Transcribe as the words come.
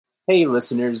Hey,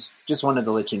 listeners, just wanted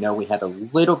to let you know we had a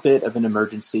little bit of an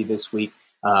emergency this week.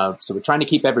 So we're trying to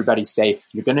keep everybody safe.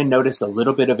 You're going to notice a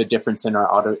little bit of a difference in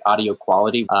our audio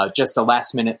quality. Just a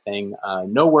last minute thing.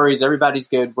 No worries. Everybody's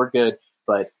good. We're good.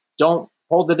 But don't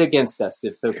hold it against us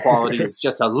if the quality is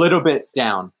just a little bit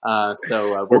down.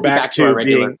 So we'll be back to our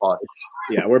regular quality.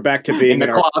 Yeah, we're back to being in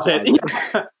the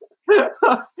closet.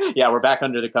 Yeah, we're back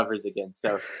under the covers again.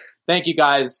 So thank you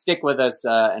guys. Stick with us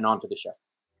and on to the show.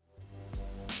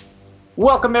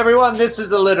 Welcome, everyone. This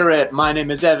is Illiterate. My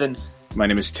name is Evan. My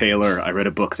name is Taylor. I read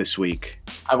a book this week.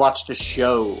 I watched a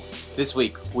show. This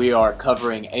week, we are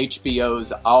covering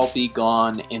HBO's I'll Be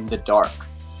Gone in the Dark.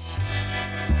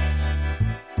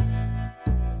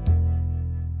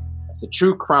 It's a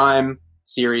true crime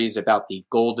series about the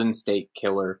Golden State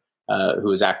Killer, who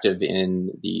was active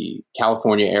in the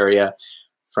California area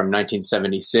from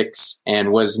 1976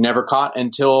 and was never caught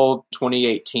until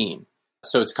 2018.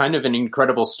 So it's kind of an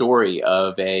incredible story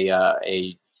of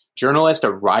a journalist, a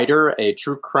writer, a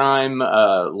true crime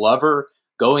lover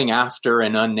going after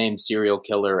an unnamed serial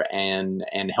killer and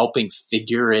helping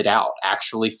figure it out,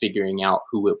 actually figuring out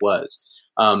who it was.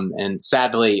 And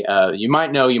sadly, you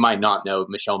might know, you might not know,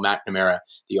 Michelle McNamara,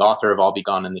 the author of I'll Be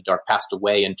Gone in the Dark, passed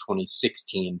away in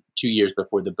 2016, 2 years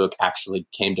before the book actually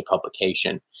came to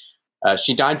publication.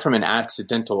 She died from an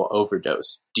accidental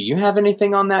overdose. Do you have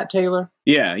anything on that, Taylor?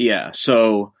 Yeah.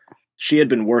 So she had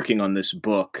been working on this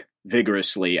book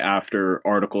vigorously after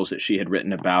articles that she had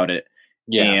written about it.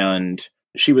 Yeah. And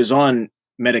she was on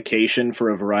medication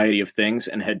for a variety of things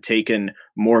and had taken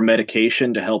more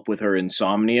medication to help with her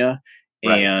insomnia.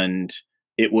 Right. And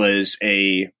it was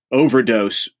a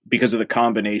overdose because of the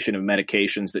combination of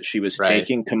medications that she was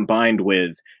taking combined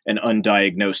with an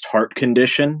undiagnosed heart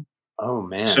condition. Oh,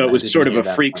 man. So it was sort of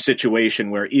a freak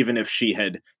situation where even if she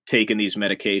had taken these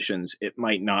medications, it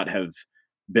might not have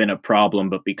been a problem.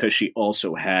 But because she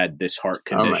also had this heart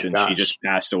condition, she just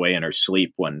passed away in her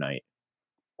sleep one night.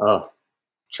 Oh,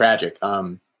 tragic.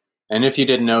 And if you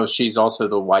didn't know, she's also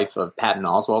the wife of Patton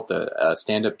Oswalt, the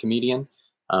stand-up comedian.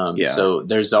 So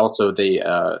there's also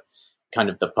the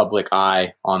kind of the public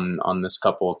eye on this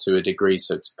couple to a degree.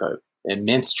 So it's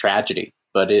immense tragedy.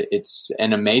 But it's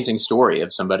an amazing story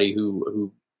of somebody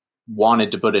who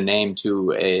wanted to put a name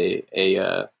to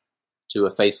a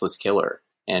faceless killer,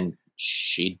 and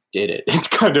she did it. It's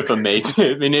kind of amazing.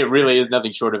 I mean, it really is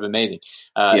nothing short of amazing.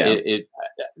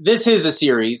 This is a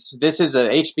series. This is a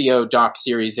HBO doc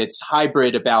series. It's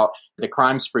hybrid about the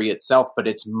crime spree itself, but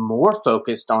it's more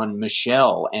focused on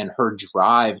Michelle and her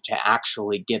drive to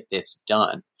actually get this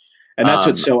done. And that's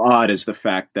what's so odd is the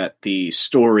fact that the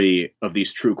story of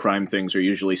these true crime things are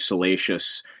usually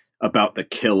salacious about the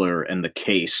killer and the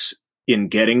case in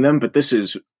getting them. But this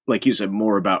is, like you said,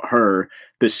 more about her,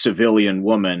 this civilian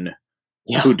woman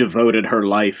who devoted her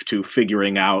life to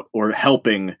figuring out or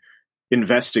helping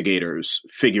investigators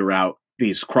figure out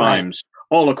these crimes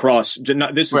all across.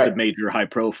 This is the major high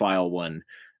profile one,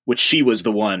 which she was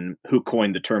the one who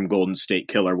coined the term Golden State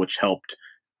Killer, which helped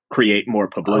create more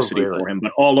publicity for him,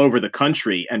 but all over the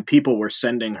country. And people were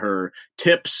sending her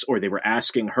tips or they were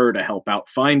asking her to help out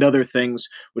find other things,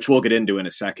 which we'll get into in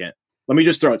a second. Let me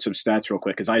just throw out some stats real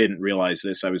quick because I didn't realize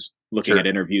this. I was looking at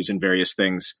interviews and various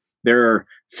things. There are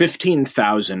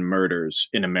 15,000 murders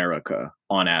in America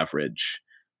on average.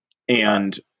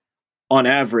 And on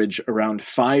average, around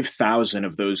 5,000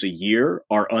 of those a year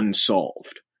are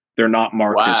unsolved. They're not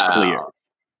marked as clear.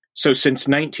 So since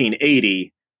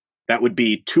 1980, that would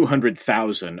be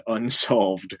 200,000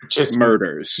 unsolved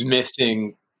murders.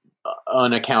 Missing,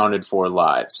 unaccounted for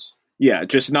lives. Yeah,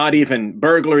 just not even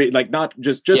burglary, like not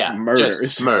just murders.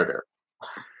 Just murder.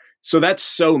 So that's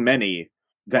so many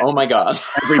that oh my God.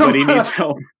 Everybody needs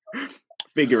help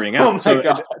figuring out. Oh my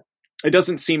God. It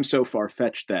doesn't seem so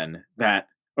far-fetched then that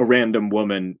a random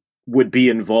woman would be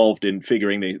involved in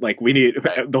figuring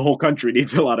the whole country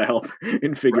needs a lot of help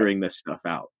in figuring this stuff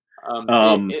out.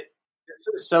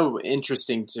 This is so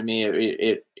interesting to me.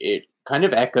 It kind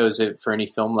of echoes it for any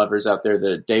film lovers out there,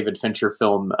 the David Fincher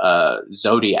film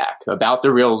Zodiac, about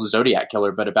the real Zodiac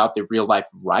killer, but about the real life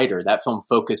writer. That film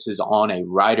focuses on a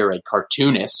writer, a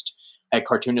cartoonist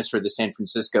for the San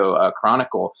Francisco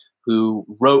Chronicle, who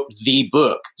wrote the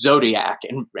book Zodiac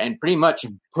and pretty much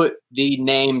put the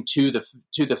name to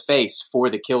the face for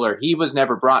the killer. He was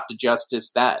never brought to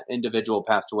justice. That individual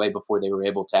passed away before they were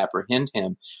able to apprehend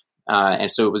him.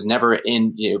 And so it was never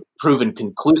proven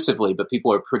conclusively, but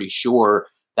people are pretty sure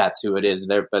that's who it is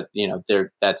there. But,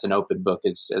 that's an open book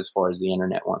as far as the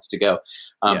internet wants to go.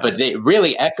 But it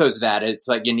really echoes that. It's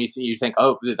like, you think,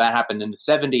 oh, that happened in the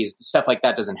 70s. Stuff like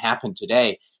that doesn't happen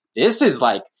today. This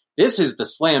This is the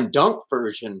slam dunk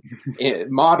version in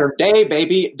modern day,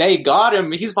 baby. They got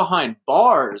him. He's behind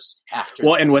bars after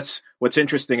Well, this. and what's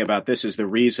interesting about this is the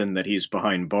reason that he's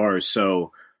behind bars.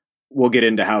 So we'll get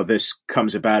into how this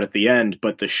comes about at the end,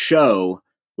 but the show,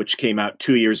 which came out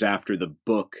 2 years after the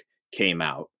book came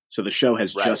out. So the show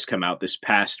has just come out this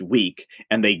past week,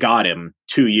 and they got him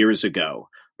 2 years ago.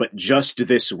 But just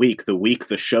this week, the week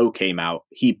the show came out,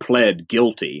 he pled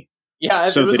guilty.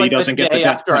 Yeah, so it was that like he doesn't the get day the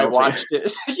death after I penalty. watched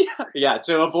it. yeah,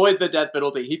 to avoid the death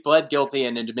penalty, he pled guilty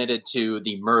and admitted to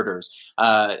the murders.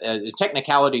 A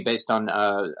technicality based on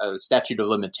a statute of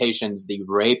limitations, the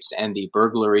rapes and the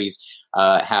burglaries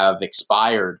have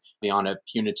expired beyond a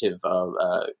punitive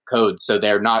code, so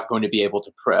they're not going to be able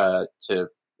to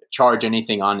charge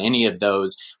anything on any of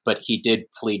those, but he did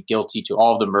plead guilty to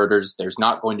all the murders. There's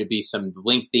not going to be some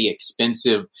lengthy,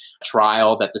 expensive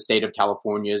trial that the state of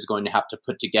California is going to have to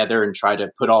put together and try to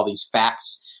put all these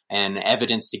facts and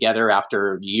evidence together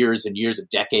after years and years of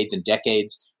decades and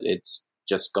decades. It's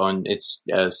just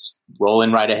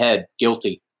rolling right ahead.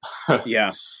 Guilty.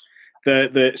 Yeah.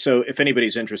 So if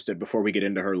anybody's interested, before we get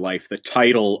into her life, the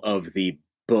title of the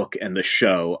book and the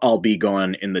show, I'll Be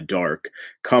Gone in the Dark,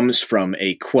 comes from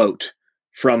a quote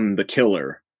from the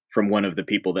killer, from one of the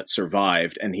people that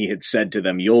survived, and he had said to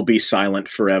them, "You'll be silent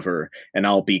forever, and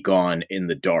I'll be gone in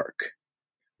the dark,"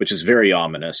 which is very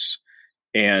ominous.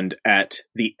 And at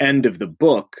the end of the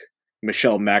book,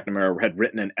 Michelle McNamara had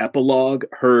written an epilogue,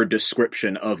 her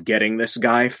description of getting this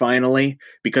guy finally,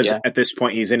 because at this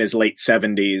point he's in his late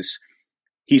 70s.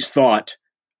 He's thought,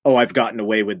 oh, I've gotten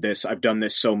away with this. I've done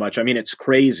this so much. I mean, it's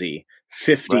crazy.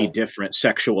 50 different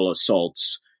sexual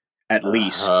assaults at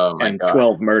least, and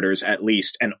 12 murders at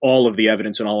least, and all of the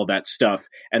evidence and all of that stuff.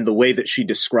 And the way that she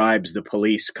describes the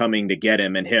police coming to get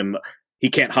him and him,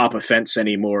 he can't hop a fence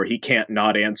anymore. He can't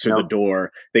not answer the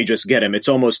door. They just get him. It's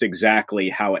almost exactly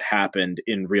how it happened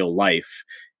in real life,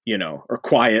 or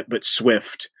quiet but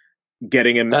swift.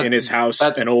 Getting him in his house,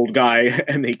 an old guy,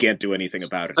 and they can't do anything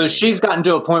about it. So she's gotten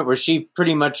to a point where she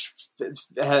pretty much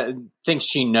thinks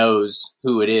she knows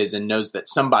who it is and knows that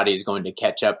somebody is going to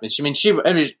catch up. And she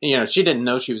didn't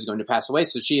know she was going to pass away,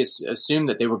 so she assumed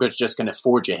that they were just going to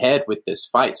forge ahead with this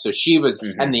fight. So she was,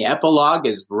 and the epilogue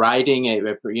is writing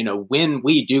when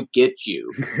we do get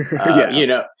you,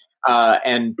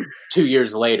 and 2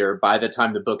 years later, by the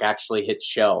time the book actually hits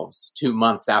shelves, 2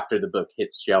 months after the book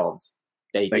hits shelves,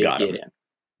 they did get him.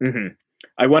 Mm-hmm.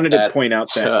 I wanted to point out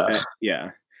that,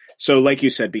 So like you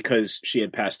said, because she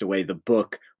had passed away, the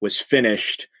book was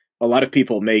finished. A lot of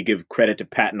people may give credit to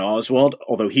Patton Oswalt,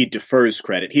 although he defers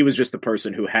credit. He was just the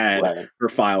person who had her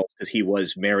file because he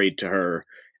was married to her,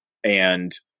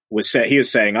 and he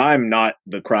was saying, I'm not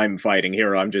the crime fighting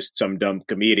hero. I'm just some dumb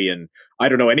comedian. I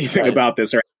don't know anything about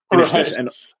this or this. And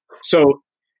so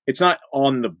it's not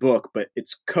on the book, but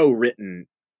it's co-written,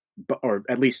 or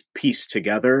at least pieced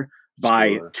together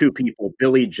by two people,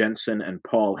 Billy Jensen and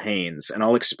Paul Haynes. And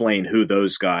I'll explain who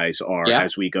those guys are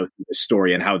as we go through the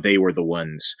story and how they were the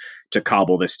ones to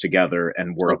cobble this together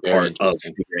and were a part of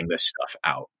figuring this stuff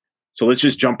out. So let's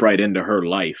just jump right into her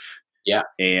life. Yeah.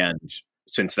 And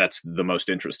since that's the most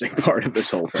interesting part of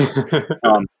this whole thing.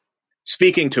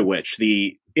 Speaking to which,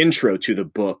 the intro to the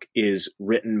book is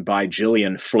written by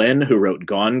Gillian Flynn, who wrote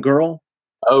Gone Girl.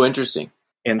 Oh, interesting.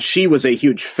 And she was a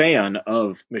huge fan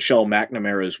of Michelle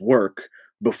McNamara's work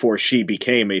before she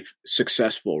became a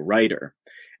successful writer.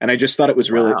 And I just thought it was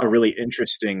a really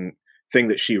interesting thing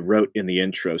that she wrote in the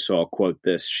intro. So I'll quote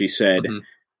this. She said,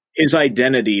 his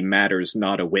identity matters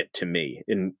not a whit to me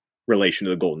in relation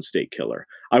to the Golden State Killer.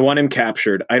 I want him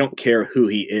captured. I don't care who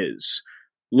he is.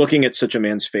 Looking at such a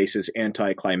man's face is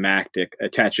anticlimactic,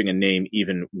 attaching a name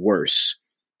even worse.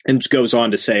 And goes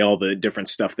on to say all the different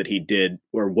stuff that he did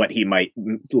or what he might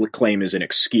claim as an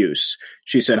excuse.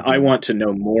 She said, I want to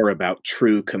know more about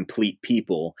true, complete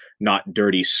people, not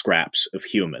dirty scraps of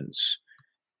humans.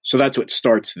 So that's what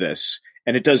starts this.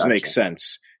 And it does make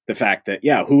sense. The fact that,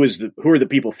 who are the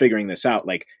people figuring this out?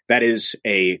 Like, that is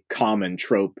a common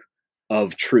trope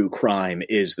of true crime,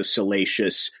 is the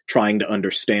salacious trying to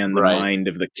understand the mind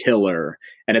of the killer.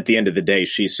 And at the end of the day,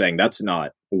 she's saying that's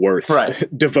not worth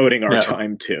devoting our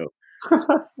time to.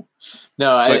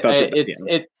 No,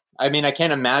 I mean, I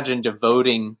can't imagine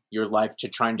devoting your life to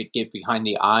trying to get behind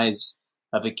the eyes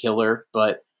of a killer,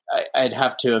 but I'd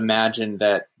have to imagine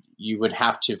that you would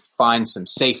have to find some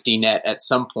safety net at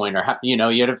some point, or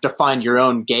you'd have to find your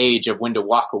own gauge of when to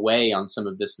walk away on some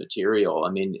of this material.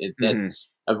 I mean,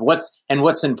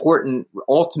 what's important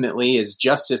ultimately is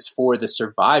justice for the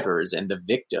survivors and the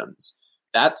victims.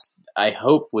 That's, I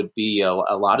hope, would be a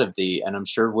lot of the, and I'm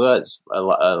sure was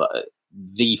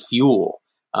the fuel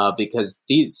because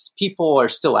these people are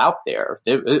still out there.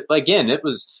 Again, it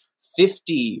was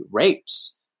 50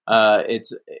 rapes.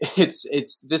 This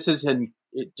is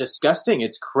disgusting.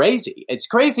 It's crazy. It's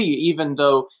crazy, even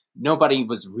though nobody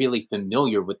was really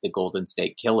familiar with the Golden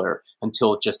State Killer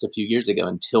until just a few years ago,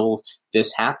 until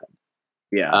this happened.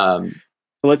 Yeah.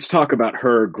 Let's talk about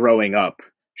her growing up.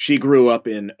 She grew up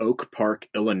in Oak Park,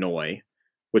 Illinois,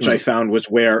 which I found was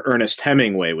where Ernest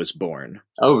Hemingway was born.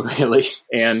 Oh, really?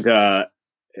 And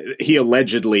he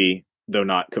allegedly, though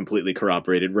not completely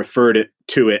corroborated, referred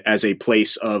to it as a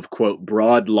place of, quote,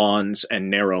 broad lawns and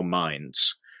narrow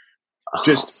minds.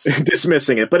 Just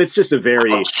dismissing it, but it's just a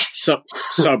very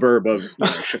suburb of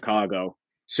Chicago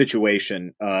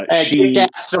situation. She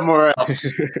gas somewhere else.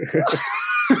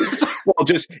 Well,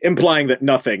 just implying that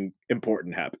nothing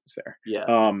important happens there.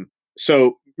 Yeah.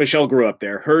 So Michelle grew up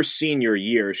there. Her senior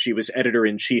year, she was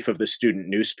editor-in-chief of the student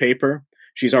newspaper.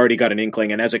 She's already got an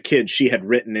inkling, and as a kid, she had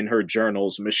written in her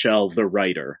journals, Michelle the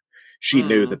Writer. She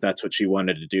knew that that's what she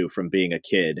wanted to do from being a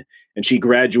kid. And she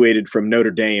graduated from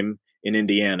Notre Dame in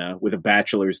Indiana with a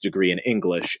bachelor's degree in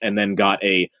English, and then got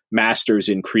a master's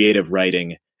in creative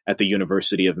writing at the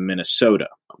University of Minnesota.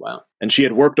 Oh, wow. And she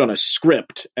had worked on a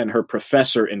script, and her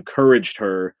professor encouraged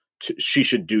her she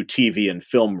should do TV and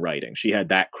film writing. She had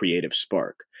that creative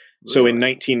spark. Really? So in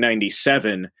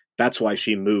 1997, that's why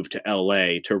she moved to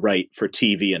LA to write for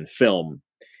TV and film.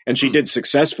 And she did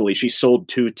successfully. She sold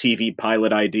 2 TV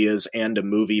pilot ideas and a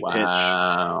movie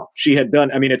pitch. She had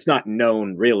done, I mean, it's not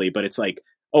known really, but it's like,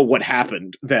 oh, what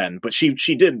happened then? But she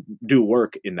did do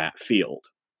work in that field.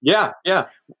 Yeah, yeah.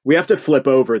 We have to flip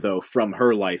over, though, from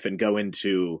her life and go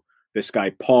into this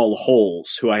guy, Paul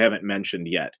Holes, who I haven't mentioned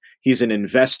yet. He's an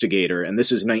investigator, and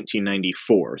this is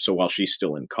 1994, so while she's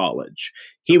still in college.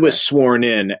 He was sworn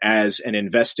in as an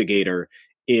investigator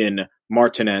in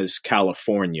Martinez,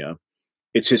 California.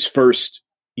 It's his first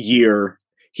year.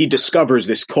 He discovers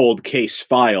this cold case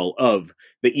file of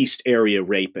the East Area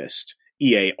Rapist,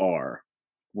 EAR,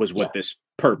 was what this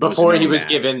perp was before he was as.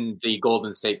 given the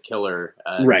Golden State Killer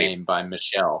name by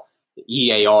Michelle. The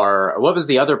EAR. What was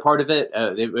the other part of it?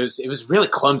 It was really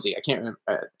clumsy. I can't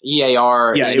remember.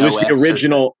 EAR. Yeah, it was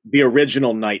the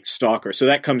original Night Stalker. So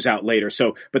that comes out later.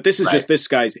 So, but this is just this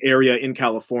guy's area in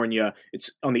California.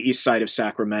 It's on the east side of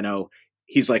Sacramento.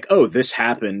 He's like, oh, this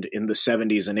happened in the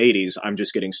 70s and 80s. I'm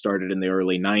just getting started in the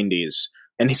early 90s.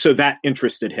 And so that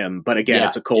interested him. But again,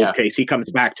 it's a cold case. He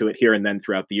comes back to it here and then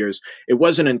throughout the years. It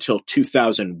wasn't until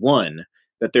 2001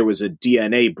 that there was a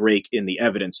DNA break in the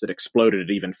evidence that exploded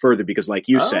it even further. Because like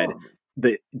you said,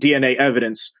 the DNA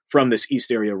evidence from this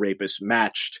East Area rapist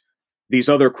matched these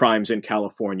other crimes in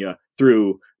California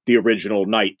through the original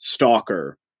Night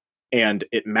Stalker. And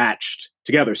it matched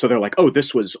together. So they're like, oh,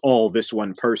 this was all this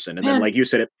one person. And then, like you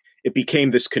said, it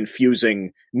became this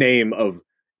confusing name of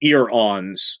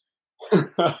ear-ons.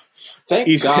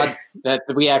 Thank God that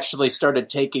we actually started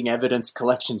taking evidence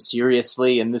collection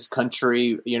seriously in this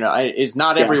country. You know, it's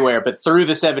not everywhere, but through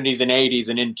the 70s and 80s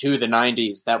and into the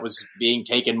 90s, that was being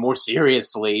taken more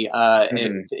seriously.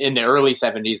 In the early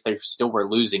 70s, they still were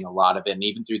losing a lot of it. And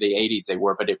even through the 80s, they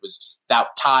were, but it was that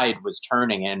tide was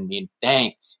turning. And I mean,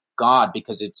 thank God,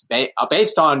 because it's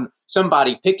based on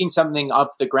somebody picking something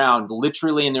up the ground,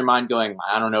 literally in their mind going,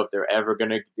 I don't know if they're ever going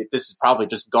to, this is probably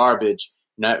just garbage.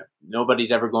 No,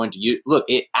 nobody's ever going to use. Look,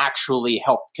 it actually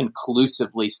helped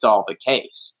conclusively solve a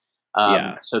case.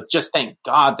 So just thank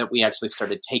God that we actually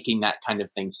started taking that kind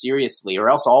of thing seriously, or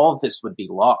else all of this would be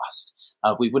lost.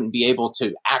 We wouldn't be able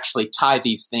to actually tie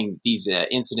these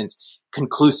incidents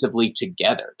conclusively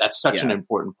together. That's such an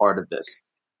important part of this.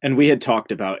 And we had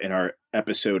talked about in our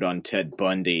episode on Ted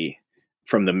Bundy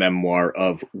from the memoir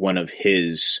of one of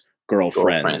his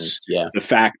girlfriends, the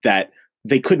fact that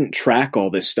they couldn't track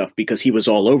all this stuff because he was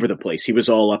all over the place. He was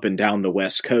all up and down the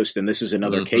West Coast. And this is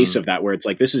another case of that, where it's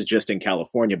like, this is just in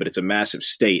California, but it's a massive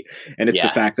state. And it's the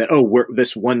fact that,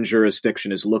 this one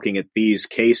jurisdiction is looking at these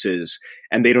cases,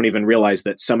 and they don't even realize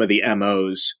that some of the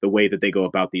MOs, the way that they go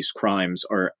about these crimes,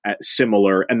 are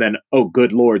similar. And then, oh,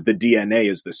 good Lord, the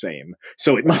DNA is the same.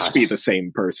 So it must be the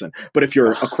same person. But if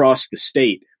you're across the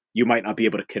state, you might not be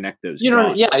able to connect those. You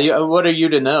know, what are you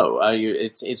to know?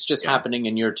 It's just happening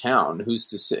in your town. Who's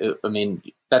to say? I mean,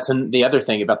 that's the other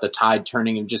thing about the tide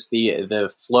turning, and just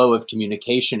the flow of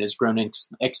communication has grown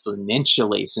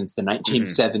exponentially since the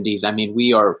 1970s. I mean,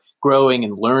 we are growing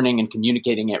and learning and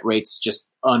communicating at rates just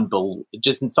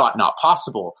thought not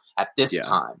possible at this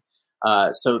time.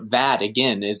 So that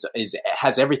again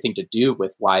has everything to do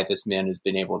with why this man has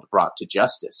been able to brought to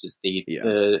justice, is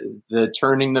the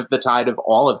turning of the tide of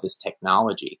all of this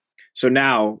technology. So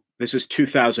now this is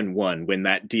 2001 when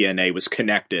that DNA was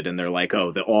connected, and they're like,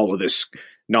 oh, all of this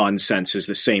nonsense as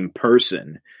the same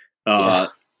person.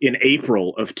 In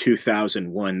April of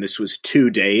 2001, this was 2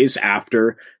 days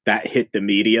after that hit the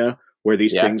media where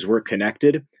these things were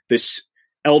connected. This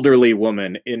elderly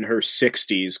woman in her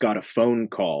 60s got a phone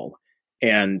call,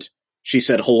 and she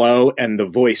said, hello, and the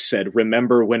voice said,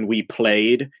 remember when we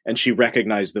played? And she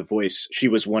recognized the voice. She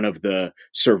was one of the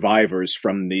survivors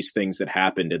from these things that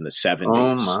happened in the 70s.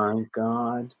 Oh, my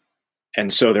God.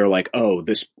 And so they're like, oh,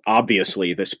 this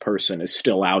person is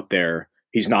still out there.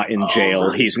 He's not in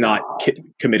jail. He's not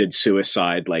committed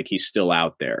suicide. Like, he's still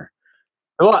out there.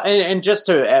 Well, and just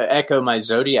to echo my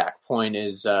Zodiac point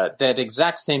is that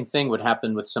exact same thing would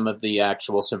happen with some of the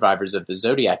actual survivors of the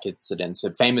Zodiac incidents.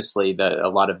 And famously, a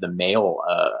lot of the male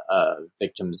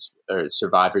victims or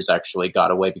survivors actually got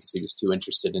away because he was too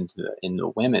interested in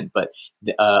the women. But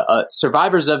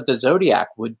survivors of the Zodiac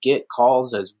would get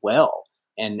calls as well.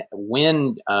 And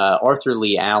when Arthur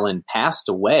Lee Allen passed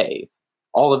away,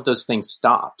 all of those things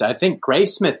stopped. I think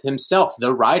Graysmith himself,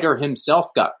 the writer himself,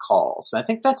 got calls. I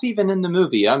think that's even in the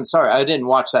movie. I'm sorry, I didn't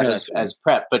watch that as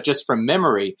prep, but just from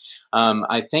memory,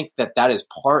 I think that is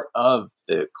part of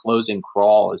the closing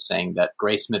crawl, is saying that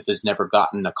Graysmith has never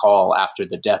gotten a call after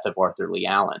the death of Arthur Lee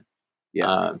Allen.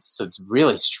 Yeah. So it's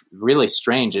really, really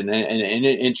strange and an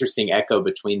interesting echo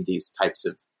between these types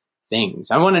of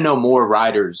things. I want to know more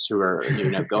writers who are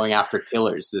going after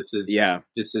killers. This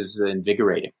is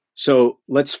invigorating. So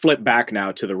let's flip back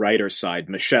now to the writer's side.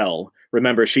 Michelle,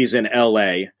 remember, she's in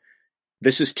LA.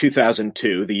 This is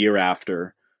 2002, the year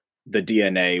after the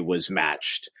DNA was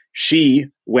matched. She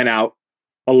went out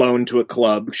alone to a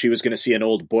club. She was going to see an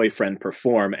old boyfriend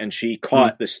perform, and she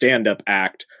caught the stand-up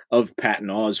act of Patton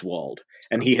Oswalt.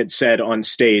 And he had said on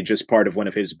stage, as part of one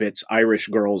of his bits, Irish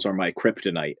girls are my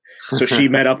kryptonite. So she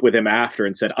met up with him after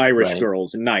and said, Irish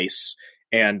girls, nice.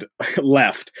 And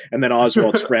left. And then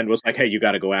Oswald's friend was like, hey, you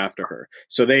got to go after her.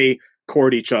 So they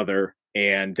court each other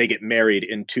and they get married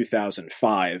in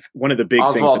 2005. One of the big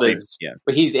Oswald things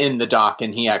but he's in the doc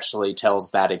and he actually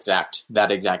tells that exact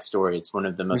story. It's one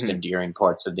of the most endearing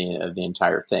parts of the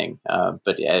entire thing.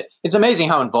 But it's amazing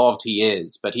how involved he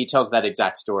is. But he tells that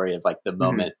exact story of like the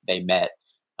moment they met.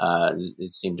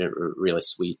 It seemed really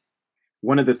sweet.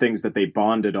 One of the things that they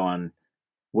bonded on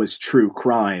was true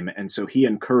crime, and so he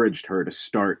encouraged her to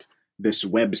start this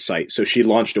website. So she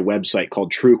launched a website called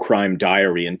True Crime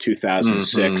Diary in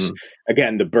 2006.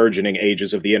 Again, the burgeoning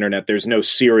ages of the internet. There's no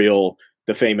Serial,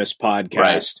 the famous podcast.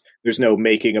 Right. There's no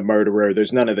Making a Murderer.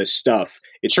 There's none of this stuff.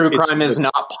 True crime is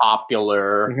not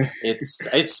popular.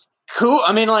 It's cool.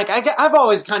 I mean, like I've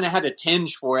always kind of had a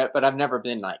tinge for it, but I've never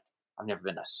been a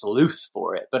sleuth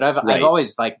for it, but I've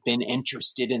always been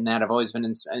interested in that. I've always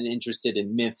been interested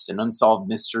in myths and unsolved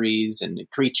mysteries and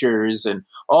creatures and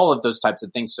all of those types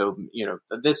of things. So,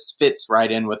 this fits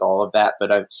right in with all of that.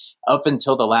 But up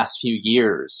until the last few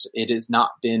years, it has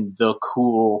not been the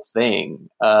cool thing.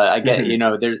 I get,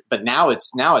 but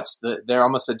now they're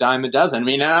almost a dime a dozen. I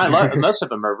mean, I love most of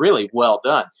them are really well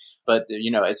done, but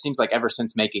it seems like ever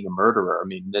since Making a Murderer, I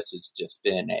mean, this has just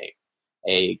been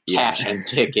a cash and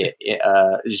ticket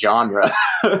genre.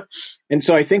 And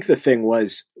so I think the thing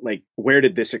was, where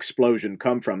did this explosion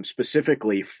come from?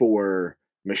 Specifically for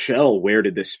Michelle, where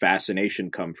did this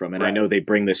fascination come from? And I know they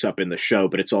bring this up in the show,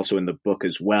 but it's also in the book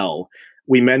as well.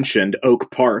 We mentioned Oak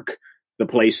Park, the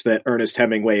place that Ernest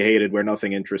Hemingway hated, where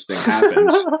nothing interesting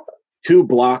happens. 2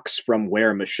 blocks from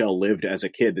where Michelle lived as a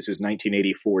kid. This is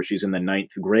 1984. She's in the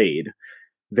 9th grade.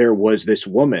 There was this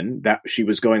woman that she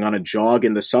was going on a jog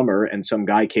in the summer, and some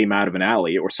guy came out of an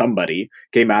alley, or somebody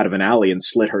came out of an alley and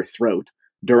slit her throat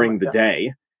during the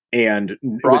day, and it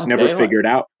was never figured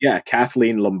out. Yeah,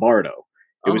 Kathleen Lombardo.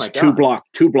 It was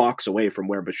 2 blocks away from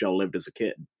where Michelle lived as a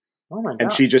kid. Oh my God.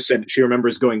 And she just said she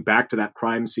remembers going back to that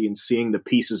crime scene, seeing the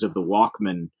pieces of the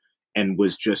Walkman, and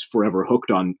was just forever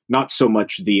hooked on not so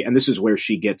much and this is where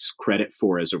she gets credit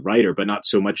for as a writer, but not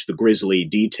so much the grisly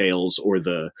details or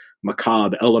the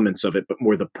macabre elements of it, but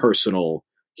more the personal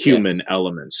human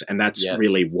elements. And that's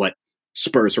really what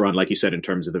spurs her on, like you said, in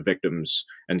terms of the victims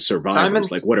and survivors.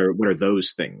 What are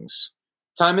those things?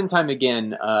 Time and time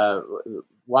again,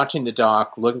 watching the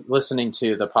doc, listening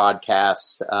to the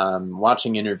podcast,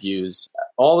 watching interviews,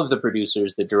 all of the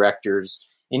producers, the directors,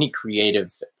 any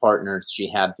creative partners she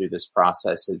had through this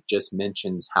process, it just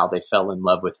mentions how they fell in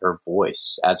love with her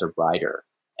voice as a writer.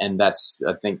 And that's,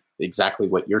 I think, exactly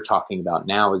what you're talking about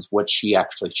now, is what she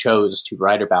actually chose to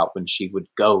write about when she would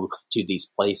go to these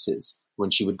places,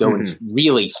 when she would go and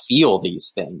really feel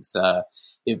these things.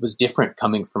 It was different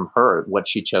coming from her, what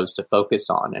she chose to focus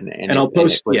on. And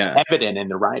it was evident in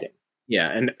the writing. Yeah,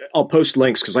 and I'll post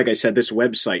links because, like I said, this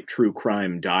website, True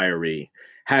Crime Diary,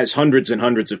 has hundreds and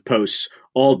hundreds of posts,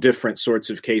 all different sorts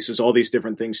of cases, all these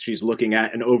different things she's looking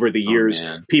at. And over the years,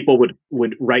 people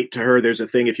would write to her. There's a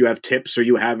thing, if you have tips or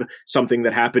you have something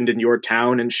that happened in your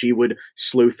town, and she would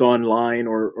sleuth online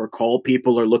or call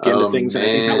people or look into things. And I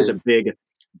think that was a big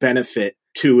benefit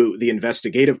to the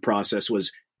investigative process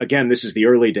was, again, this is the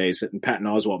early days, and Patton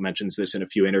Oswalt mentions this in a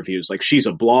few interviews. Like, she's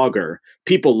a blogger.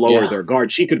 People lower their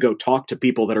guard. She could go talk to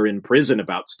people that are in prison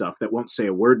about stuff that won't say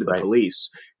a word to the police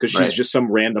because she's just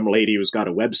some random lady who's got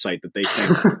a website that they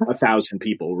think 1,000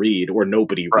 people read or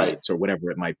nobody reads or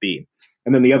whatever it might be.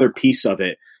 And then the other piece of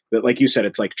it that, like you said,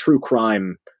 it's like true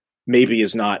crime maybe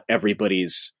is not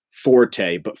everybody's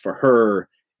forte, but for her,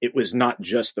 it was not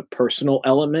just the personal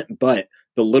element, but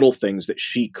the little things that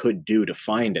she could do to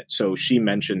find it. So she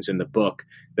mentions in the book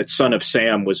that Son of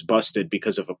Sam was busted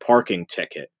because of a parking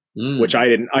ticket, which I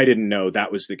didn't know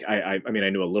that was the, I mean, I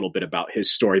knew a little bit about his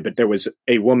story, but there was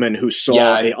a woman who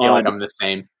saw I feel like I'm the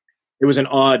same. It was an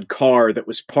odd car that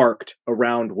was parked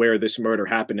around where this murder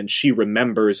happened, and she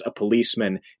remembers a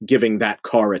policeman giving that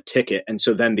car a ticket. And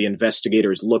so then the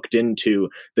investigators looked into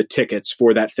the tickets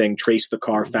for that thing, traced the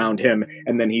car, found him,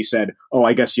 and then he said, "Oh,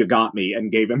 I guess you got me,"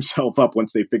 and gave himself up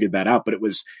once they figured that out. But it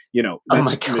was,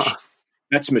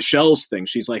 that's Michelle's thing.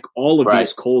 She's like, all of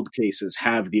these cold cases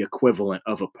have the equivalent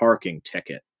of a parking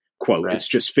ticket. Quote, it's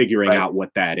just figuring out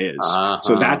what that is.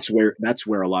 So that's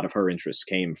where a lot of her interest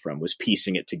came from, was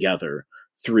piecing it together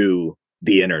through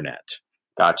the internet.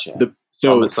 Gotcha.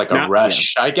 So almost like a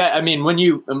rush. Yeah. I mean, when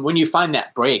you find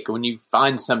that break, when you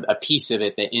find a piece of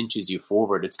it that inches you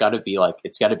forward, it's got to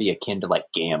be akin to like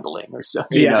gambling or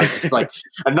something. You know, just like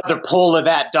another pull of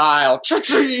that dial.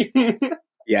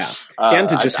 Yeah, and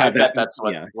to just have that. That's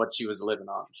what she was living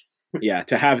on. Yeah,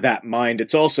 to have that mind.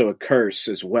 It's also a curse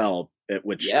as well.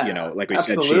 Which, like we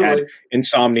said, she had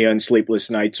insomnia and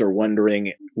sleepless nights, or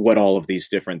wondering what all of these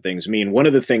different things mean. One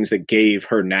of the things that gave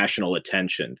her national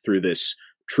attention through this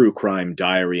true crime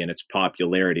diary and its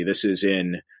popularity, this is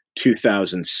in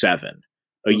 2007,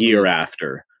 a year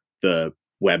after the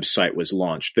website was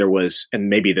launched. There was, and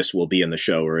maybe this will be in the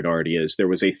show, or it already is, there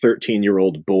was a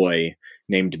 13-year-old boy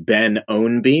named Ben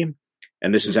Ownby,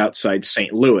 and this is outside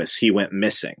St. Louis. He went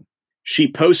missing.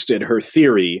 She posted her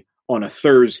theory on a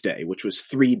Thursday, which was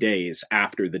 3 days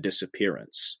after the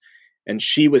disappearance. And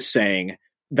she was saying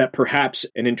that perhaps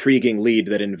an intriguing lead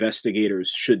that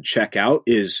investigators should check out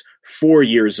is 4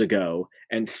 years ago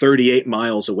and 38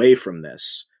 miles away from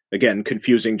this. Again,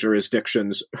 confusing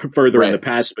jurisdictions further in the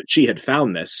past, but she had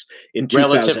found this in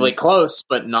relatively close,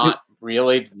 but not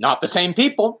really, not the same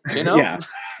people, you know? Yeah.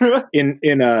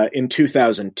 In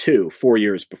 2002, 4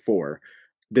 years before,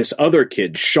 this other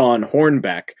kid, Sean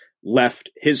Hornbeck, left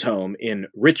his home in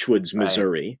Richwoods,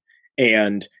 Missouri,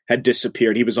 and had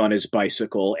disappeared. He was on his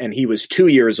bicycle, and he was 2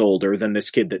 years older than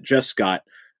this kid that just got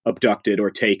abducted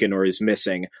or taken or is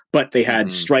missing. But they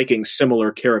had striking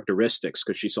similar characteristics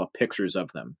because she saw pictures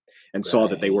of them and saw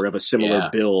that they were of a similar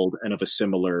build and of a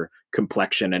similar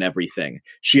complexion and everything.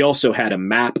 She also had a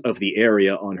map of the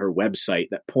area on her website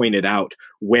that pointed out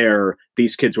where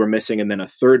these kids were missing, and then a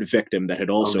third victim that had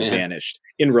also vanished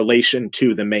in relation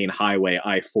to the main highway,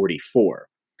 I-44.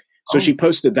 So she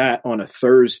posted that on a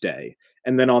Thursday,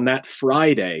 and then on that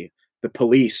Friday, the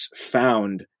police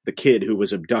found the kid who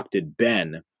was abducted,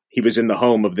 Ben. He was in the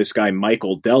home of this guy,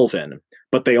 Michael Delvin,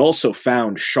 but they also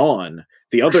found Sean,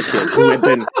 the other kid who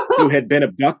had been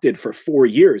abducted for 4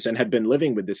 years and had been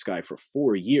living with this guy for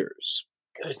 4 years.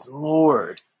 Good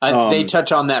Lord. They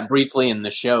touch on that briefly in the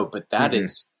show, but that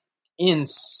is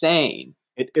insane.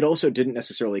 It also didn't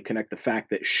necessarily connect the fact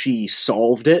that she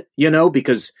solved it,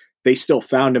 because they still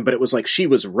found him, but it was like she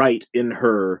was right in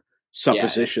her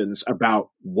suppositions about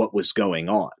what was going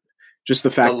on. Just the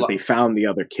fact that they found the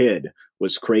other kid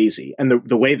was crazy. And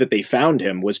the way that they found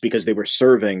him was because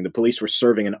the police were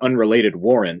serving an unrelated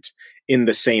warrant in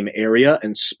the same area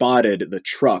and spotted the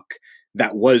truck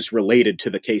that was related to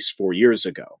the case 4 years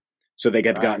ago. So they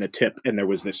had gotten a tip, and there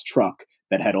was this truck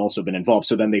that had also been involved.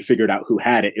 So then they figured out who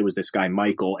had it. It was this guy,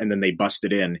 Michael, and then they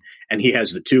busted in, and he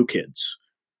has the two kids.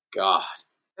 God.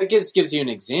 That gives you an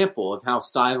example of how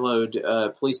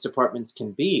siloed police departments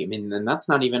can be. I mean, and that's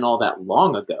not even all that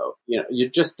long ago. You're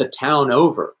just the town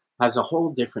over has a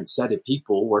whole different set of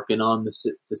people working on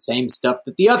the same stuff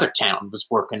that the other town was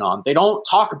working on. They don't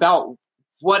talk about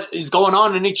what is going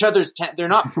on in each other's town. They're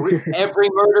not every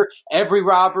murder, every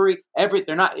robbery,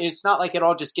 they're not. It's not like it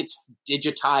all just gets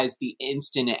digitized the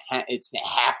instant it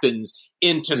happens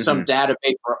into some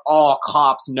database where all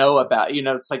cops know about.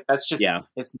 It's like that's just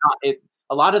it's not it.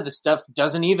 a lot of the stuff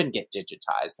doesn't even get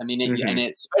digitized. I mean, Mm-hmm. and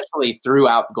especially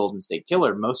throughout the Golden State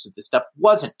Killer, most of the stuff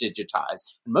wasn't digitized,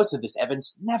 and most of this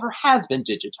evidence never has been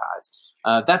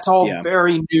digitized. That's all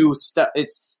very new stuff.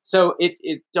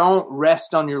 It don't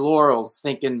rest on your laurels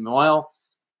thinking, well,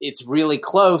 it's really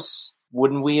close.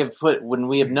 Wouldn't we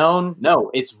have known?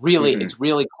 No, it's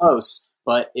really close,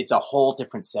 but it's a whole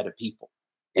different set of people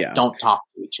that don't talk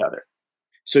to each other.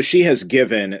 So she has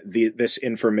given this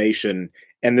information,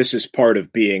 and this is part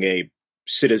of being a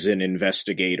citizen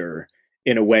investigator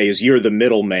in a way, is you're the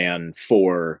middleman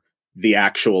for the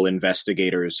actual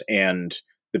investigators and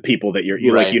the people that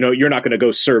you're like, you're not going to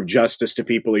go serve justice to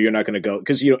people, or you're not going to go,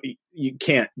 because you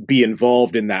can't be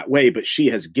involved in that way. But she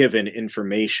has given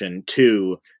information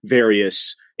to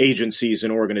various agencies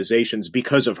and organizations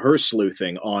because of her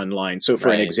sleuthing online. So for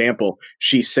an example,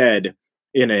 she said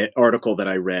in an article that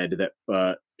I read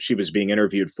that she was being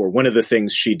interviewed for, one of the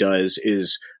things she does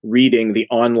is reading the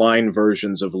online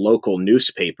versions of local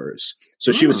newspapers.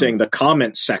 So she was saying the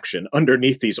comment section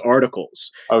underneath these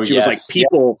articles, she was like,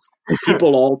 people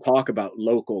all talk about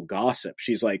local gossip.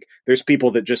 She's like, there's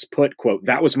people that just put, quote,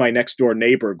 "That was my next door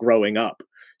neighbor growing up."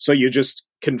 So you just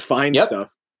can find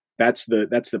stuff. That's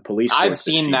the police. I've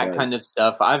seen that kind of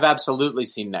stuff. I've absolutely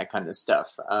seen that kind of stuff.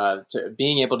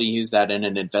 Being able to use that in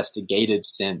an investigative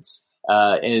sense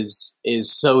is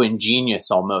so ingenious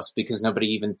almost, because nobody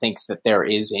even thinks that there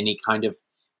is any kind of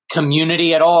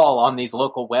community at all on these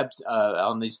local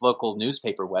on these local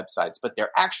newspaper websites, but there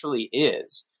actually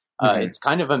is. It's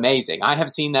kind of amazing. I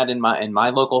have seen that in my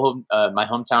local my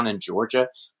hometown in Georgia.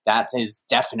 That is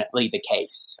definitely the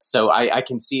case. So I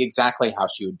can see exactly how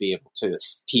she would be able to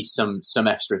piece some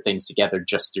extra things together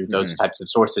just through those types of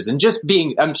sources. And just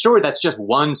I'm sure that's just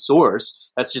one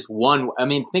source. That's just one. I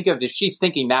mean, think of, if she's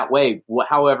thinking that way,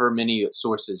 however many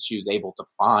sources she was able to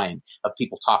find of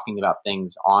people talking about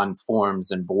things on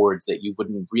forums and boards that you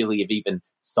wouldn't really have even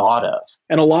thought of.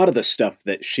 And a lot of the stuff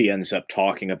that she ends up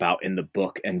talking about in the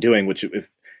book and doing, which, if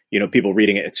people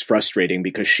reading it, it's frustrating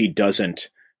because she doesn't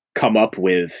come up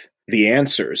with the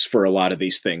answers for a lot of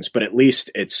these things, but at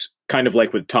least it's kind of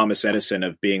like with Thomas Edison,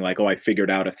 of being like, oh, I figured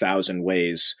out 1,000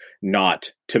 ways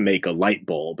not to make a light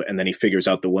bulb, and then he figures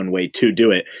out the one way to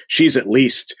do it. She's at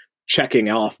least checking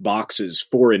off boxes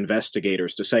for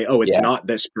investigators to say, oh, it's not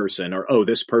this person, or, oh,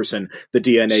 this person, the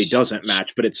DNA doesn't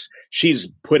match, but she's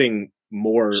putting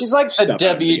more. She's like the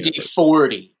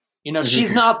WD-40.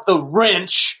 She's not the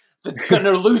wrench that's going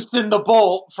to loosen the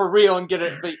bolt for real and get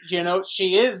it. But,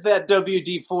 she is that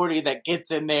WD-40 that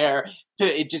gets in there.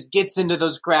 It just gets into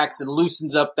those cracks and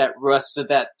loosens up that rust so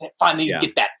that finally you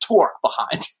get that torque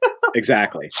behind.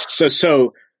 Exactly.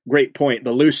 So great point.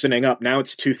 The loosening up. Now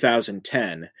it's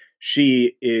 2010.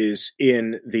 She is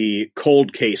in the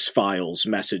cold case files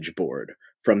message board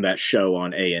from that show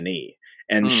on A&E.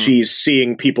 And she's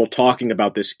seeing people talking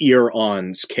about this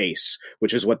Ear-Ons case,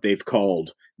 which is what they've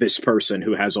called this person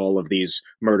who has all of these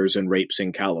murders and rapes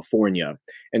in California.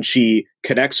 And she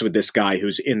connects with this guy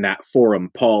who's in that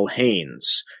forum, Paul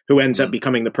Haynes, who ends up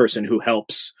becoming the person who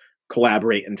helps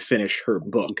collaborate and finish her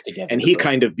book. And he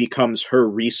kind of becomes her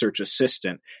research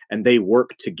assistant, and they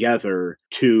work together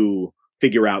to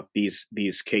figure out these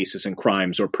cases and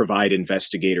crimes, or provide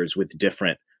investigators with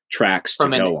different tracks to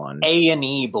go on.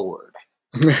 A&E board.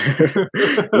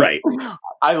 Right.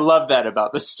 I love that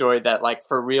about the story, that like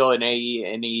for real, an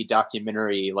A&E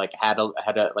documentary like had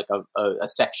a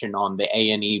section on the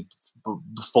A&E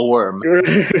forum,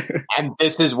 and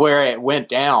this is where it went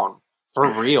down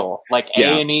for real. Like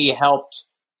A&E helped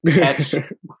catch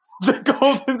the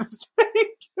Golden State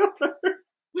Killer.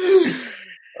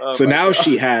 So now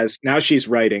she's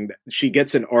writing. She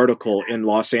gets an article in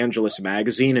Los Angeles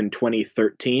Magazine in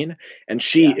 2013, and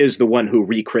she is the one who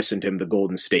rechristened him the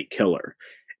Golden State Killer.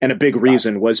 And a big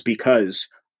reason was because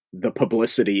the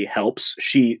publicity helps.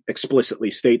 She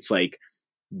explicitly states, like,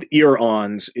 the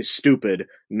Ear-Ons is stupid.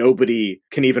 Nobody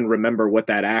can even remember what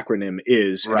that acronym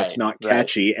is, and it's not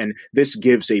catchy. And this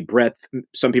gives a breadth.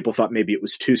 Some people thought maybe it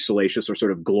was too salacious, or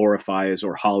sort of glorifies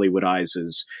or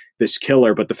Hollywoodizes this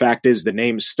killer. But the fact is, the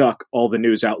name stuck. All the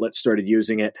news outlets started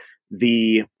using it.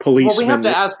 The police. Well, we have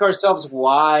to ask ourselves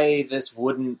why this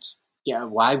wouldn't. Yeah,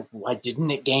 why didn't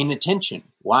it gain attention?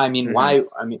 Why? I mean, why?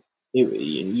 I mean,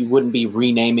 you wouldn't be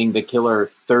renaming the killer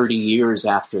 30 years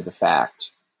after the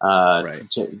fact.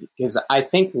 Because I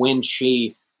think when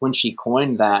she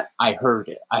coined that, I heard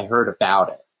about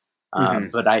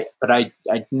it. But I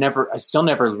still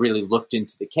never really looked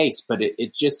into the case. But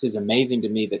it just is amazing to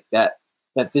me that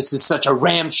this is such a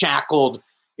ramshackled,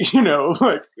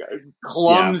 like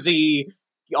clumsy,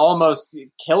 almost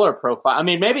killer profile. I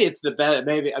mean, maybe it's the best.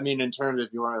 Maybe, I mean, in terms of,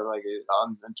 if you want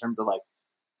to in terms of like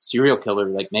serial killer,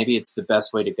 like maybe it's the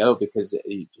best way to go because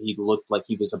he looked like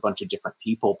he was a bunch of different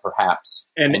people, perhaps.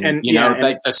 And you know, and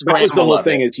like the that was the whole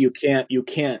thing it. is you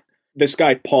can't. This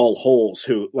guy Paul Holes,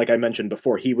 who, like I mentioned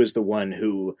before, he was the one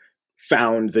who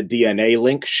found the DNA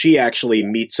link. She actually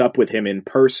meets up with him in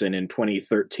person in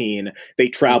 2013. They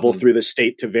travel through the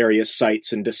state to various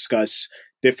sites and discuss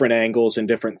different angles and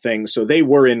different things. So they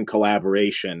were in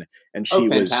collaboration, and she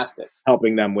was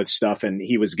helping them with stuff, and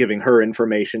he was giving her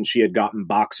information. She had gotten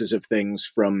boxes of things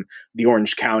from the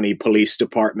Orange County Police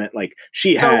Department. Like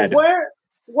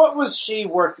what was she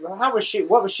working? What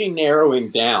was she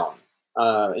narrowing down?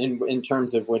 In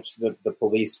terms of which the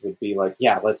police would be like,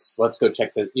 yeah, let's go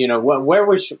check the, you know, where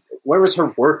was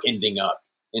her work ending up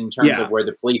in terms of where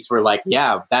the police were like,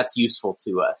 yeah, that's useful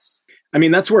to us. I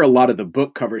mean, that's where a lot of the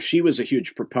book covers. She was a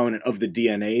huge proponent of the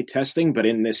DNA testing, but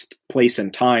in this place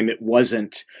and time, it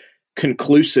wasn't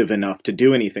conclusive enough to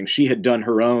do anything. She had done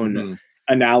her own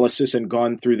analysis and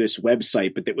gone through this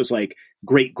website, but it was like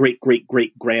great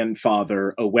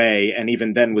grandfather away, and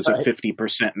even then was a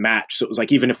 50% match. So it was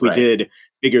like, even if we did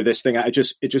figure this thing out,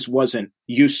 it just wasn't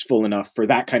useful enough for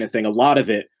that kind of thing. A lot of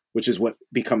it, which is what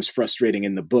becomes frustrating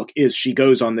in the book, is she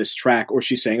goes on this track, or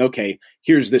she's saying, okay,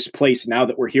 here's this place, now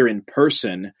that we're here in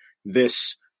person,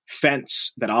 this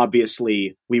fence that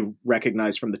obviously we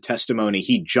recognize from the testimony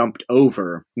he jumped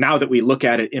over. Now that we look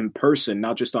at it in person,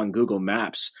 not just on Google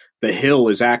Maps, the hill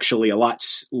is actually a lot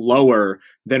lower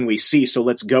than we see. So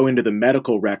let's go into the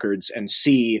medical records and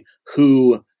see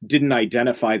who didn't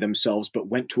identify themselves but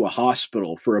went to a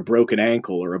hospital for a broken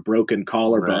ankle or a broken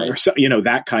collarbone or so, you know,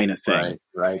 that kind of thing.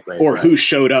 Or who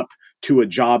showed up to a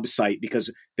job site because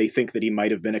they think that he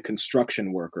might have been a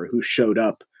construction worker, who showed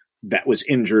up that was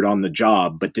injured on the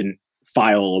job but didn't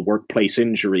file a workplace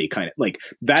injury, kind of like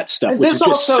that stuff. Which is just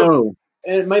also, so.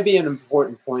 It might be an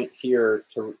important point here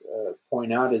to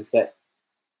point out is that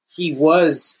he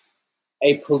was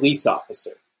a police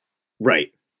officer.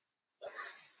 Right.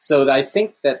 So I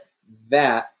think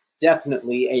that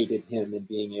definitely aided him in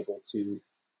being able to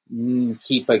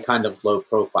keep a kind of low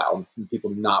profile,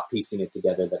 people not piecing it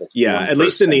together that it's at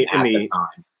least in the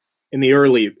time. In the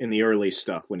early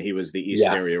stuff, when he was the East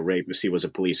Area rapist, he was a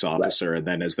police officer, and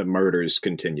then as the murders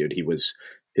continued,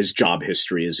 his job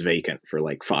history is vacant for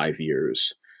like 5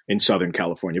 years in Southern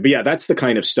California. But yeah, that's the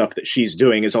kind of stuff that she's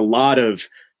doing, is a lot of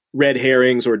red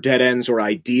herrings or dead ends or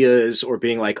ideas, or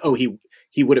being like, oh,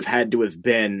 he would have had to have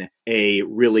been a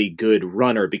really good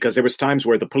runner, because there was times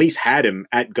where the police had him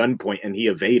at gunpoint and he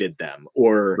evaded them,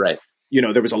 or you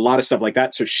know, there was a lot of stuff like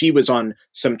that. So she was on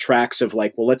some tracks of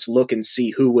like, well, let's look and see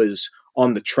who was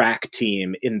on the track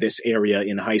team in this area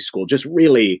in high school. Just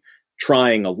really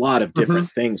trying a lot of different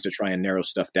things to try and narrow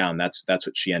stuff down. That's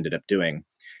what she ended up doing.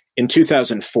 In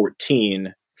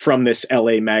 2014, from this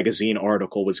LA Magazine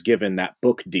article, was given that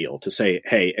book deal to say,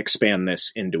 hey, expand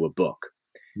this into a book.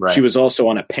 She was also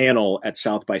on a panel at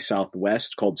South by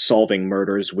Southwest called Solving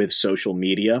Murders with Social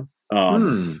Media.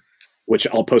 Which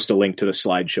I'll post a link to the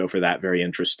slideshow for that. Very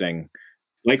interesting.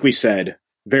 Like we said,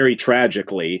 very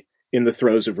tragically, in the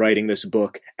throes of writing this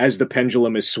book, as the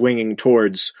pendulum is swinging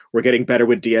towards, we're getting better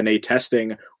with DNA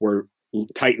testing, we're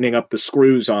tightening up the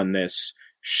screws on this,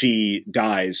 she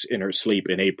dies in her sleep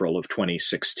in April of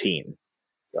 2016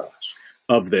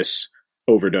 of this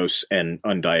overdose and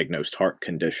undiagnosed heart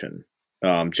condition.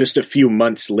 Just a few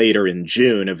months later, in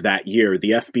June of that year,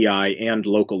 the FBI and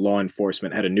local law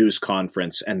enforcement had a news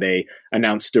conference, and they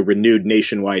announced a renewed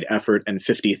nationwide effort and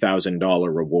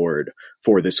 $50,000 reward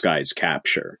for this guy's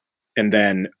capture. And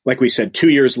then, like we said, 2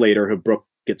 years later, her book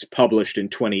gets published in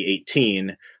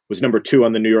 2018, was number 2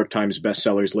 on the New York Times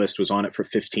bestsellers list, was on it for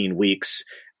 15 weeks.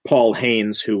 Paul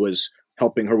Haynes, who was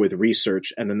helping her with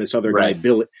research, and then this other guy,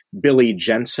 Billy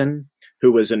Jensen,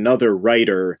 who was another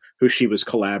writer who she was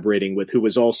collaborating with, who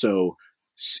was also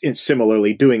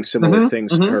similarly doing similar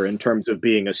things to her in terms of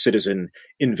being a citizen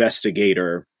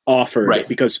investigator, offered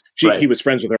because he was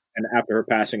friends with her, and after her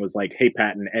passing was like, hey,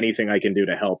 Patton, anything I can do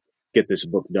to help get this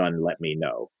book done, let me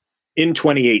know. In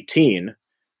 2018,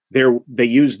 they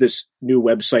used this new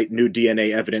website, New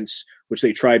DNA Evidence, which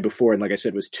they tried before, and like I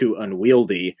said, was too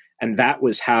unwieldy. And that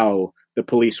was how the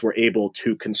police were able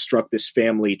to construct this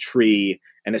family tree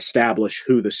and establish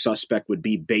who the suspect would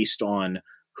be based on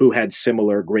who had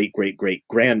similar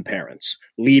great-great-great-grandparents,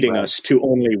 leading us to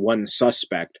only one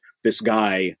suspect, this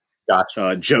guy,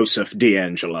 Joseph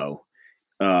D'Angelo.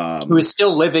 Who is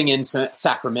still living in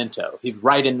Sacramento. He's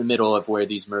right in the middle of where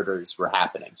these murders were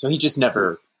happening. So he just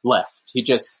never left. He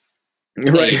just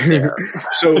stayed there.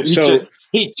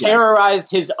 He terrorized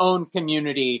his own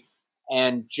community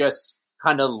and just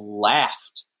kind of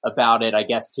laughed about it, I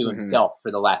guess, to himself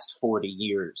for the last 40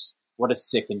 years What a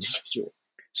sick individual.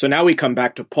 So now we come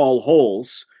back to Paul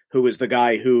Holes, who is the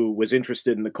guy who was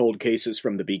interested in the cold cases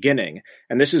from the beginning.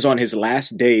 And this is on his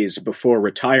last days before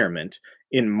retirement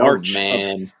in March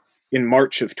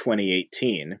of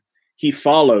 2018. He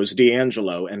follows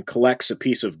D'Angelo and collects a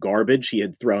piece of garbage he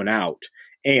had thrown out,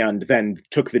 and then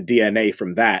took the DNA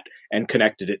from that and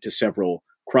connected it to several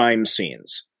crime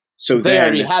scenes. So they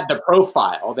already had the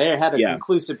profile. They had a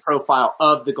conclusive profile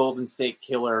of the Golden State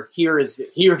Killer. Here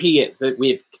he is. That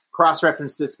we've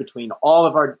cross-referenced this between all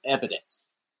of our evidence.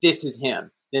 This is him.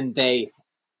 Then they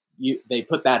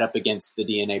put that up against the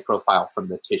DNA profile from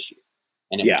the tissue,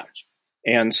 and it matched.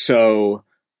 And so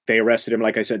they arrested him,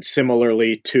 like I said,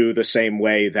 similarly to the same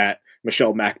way that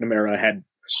Michelle McNamara had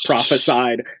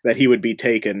prophesied that he would be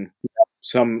taken.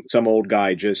 Some old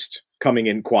guy just coming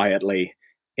in quietly.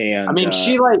 And I mean,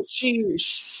 she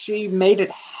made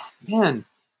it, man.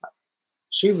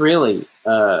 She really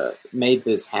made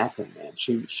this happen, man.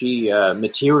 She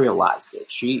materialized it.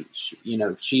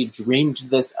 She dreamed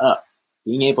this up,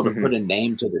 being able to put a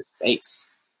name to this face.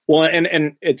 Well,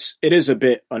 and it is a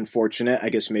bit unfortunate. I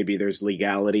guess maybe there's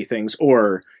legality things,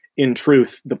 or in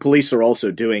truth, the police are also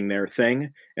doing their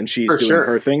thing, and she's doing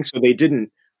her thing. So they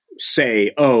didn't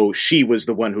say, "Oh, she was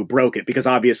the one who broke it," because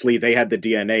obviously they had the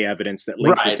DNA evidence that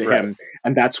linked it to him,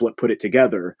 and that's what put it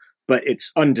together. But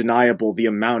it's undeniable the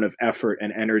amount of effort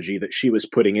and energy that she was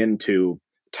putting into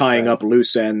tying up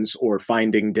loose ends or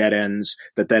finding dead ends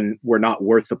that then were not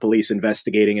worth the police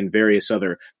investigating, in various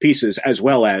other pieces, as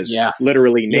well as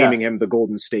literally naming him the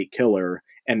Golden State Killer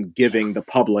and giving the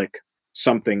public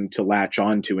something to latch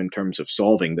onto in terms of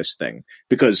solving this thing.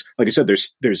 Because, like I said,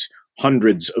 there's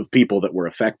hundreds of people that were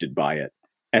affected by it,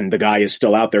 and the guy is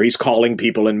still out there. He's calling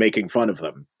people and making fun of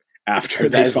them after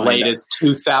as late as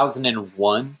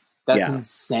 2001. That's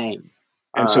insane.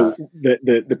 And so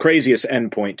the craziest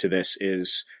endpoint to this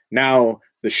is now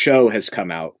the show has come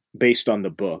out based on the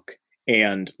book.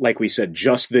 And like we said,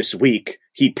 just this week,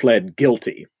 he pled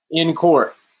guilty. In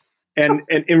court. And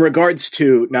in regards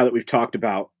to, now that we've talked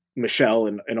about Michelle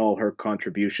and all her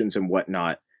contributions and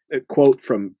whatnot, a quote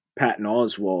from Patton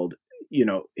Oswalt,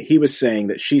 he was saying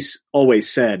that she's always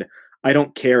said, "I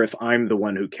don't care if I'm the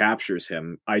one who captures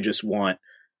him. I just want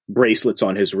bracelets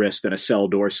on his wrist and a cell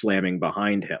door slamming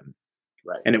behind him."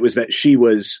 Right. And it was that she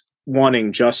was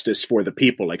wanting justice for the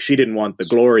people. Like, she didn't want the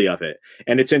glory of it.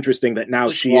 And it's interesting that now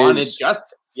she wanted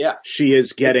justice. Yeah. She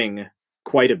is getting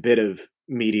quite a bit of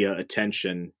media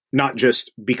attention, not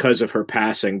just because of her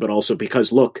passing, but also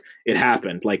because, look, it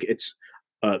happened. Like, it's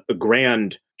a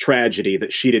grand tragedy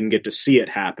that she didn't get to see it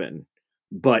happen,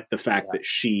 but the fact that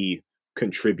she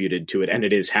contributed to it, and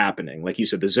it is happening. Like you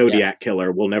said, the Zodiac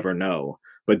Killer, we'll never know.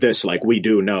 But this, we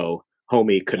do know,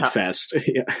 homie confessed.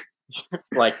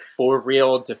 Like, for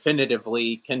real,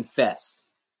 definitively confessed.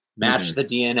 Matched the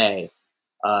DNA.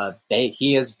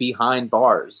 He is behind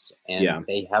bars, and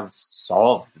they have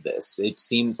solved this. It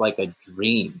seems like a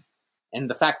dream. And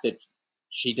the fact that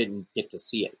she didn't get to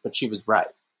see it, but she was right.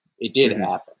 It did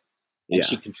happen. And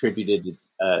she contributed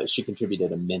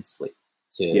immensely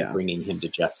to bringing him to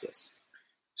justice.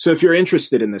 So if you're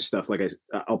interested in this stuff,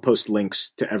 I'll post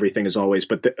links to everything as always,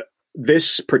 but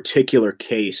this particular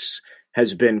case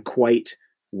has been quite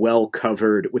well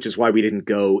covered, which is why we didn't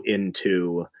go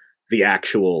into the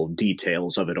actual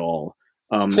details of it all.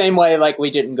 Same way, like we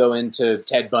didn't go into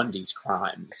Ted Bundy's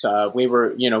crimes.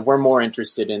 We're more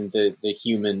interested in the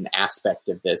human aspect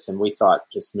of this, and we thought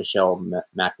just Michelle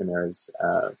McNamara's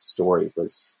story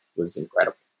was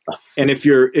incredible. And if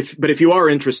you are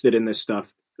interested in this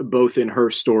stuff, both in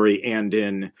her story and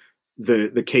in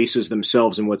the cases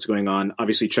themselves and what's going on,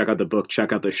 obviously check out the book,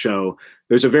 check out the show.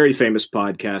 There's a very famous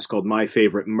podcast called My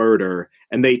Favorite Murder,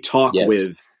 and they talk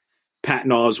with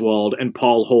Patton Oswalt and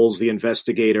Paul Holes, the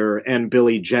investigator, and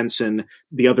Billy Jensen,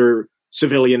 the other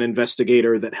civilian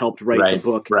investigator that helped write the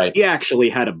book. Right. He actually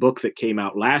had a book that came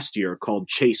out last year called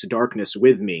Chase Darkness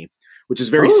with Me, which is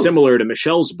very similar to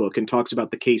Michelle's book and talks about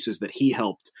the cases that he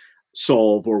helped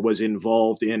solve or was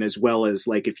involved in, as well as,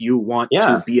 like, if you want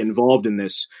to be involved in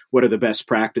this, what are the best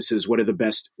practices, what are the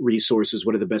best resources,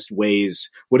 what are the best ways,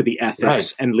 what are the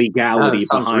ethics and legality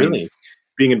behind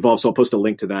being involved. So I'll post a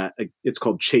link to that. It's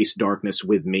called Chase Darkness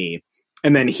with Me.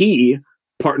 And then he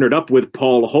partnered up with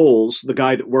Paul Holes, the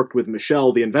guy that worked with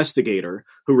Michelle, the investigator,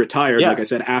 who retired, like I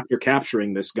said, after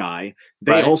capturing this guy.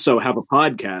 They also have a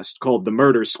podcast called The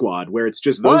Murder Squad, where it's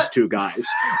just those two guys.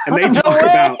 And they talk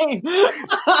about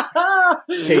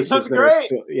cases that are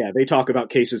still, they talk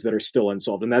about cases that are still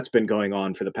unsolved. And that's been going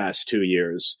on for the past 2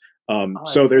 years.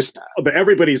 So there's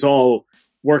everybody's all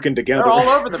working together. They're all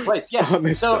over the place. Yeah.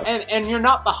 So, stuff. and you're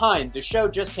not behind. The show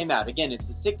just came out. Again, it's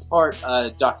a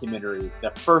 6-part documentary.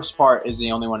 The first part is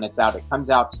the only one that's out. It comes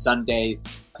out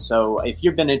Sundays. So if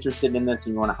you've been interested in this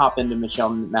and you want to hop into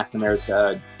Michelle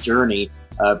McNamara's journey,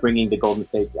 bringing the Golden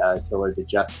State Killer to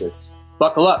justice,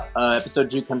 buckle up. Episode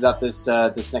 2 comes out this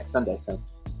next Sunday. So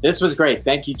this was great.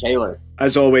 Thank you, Taylor.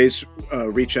 As always,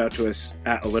 reach out to us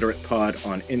at IlliteratePod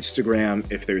on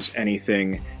Instagram if there's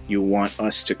anything you want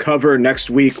us to cover. Next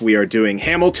week, we are doing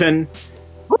Hamilton.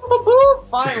 Boop, boop, boop.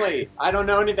 Finally. I don't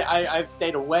know anything. I've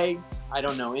stayed away. I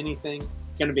don't know anything.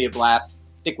 It's going to be a blast.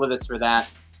 Stick with us for that.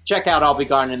 Check out I'll Be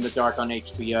Gone in the Dark on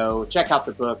HBO. Check out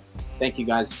the book. Thank you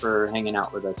guys for hanging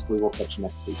out with us. We will catch you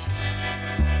next week.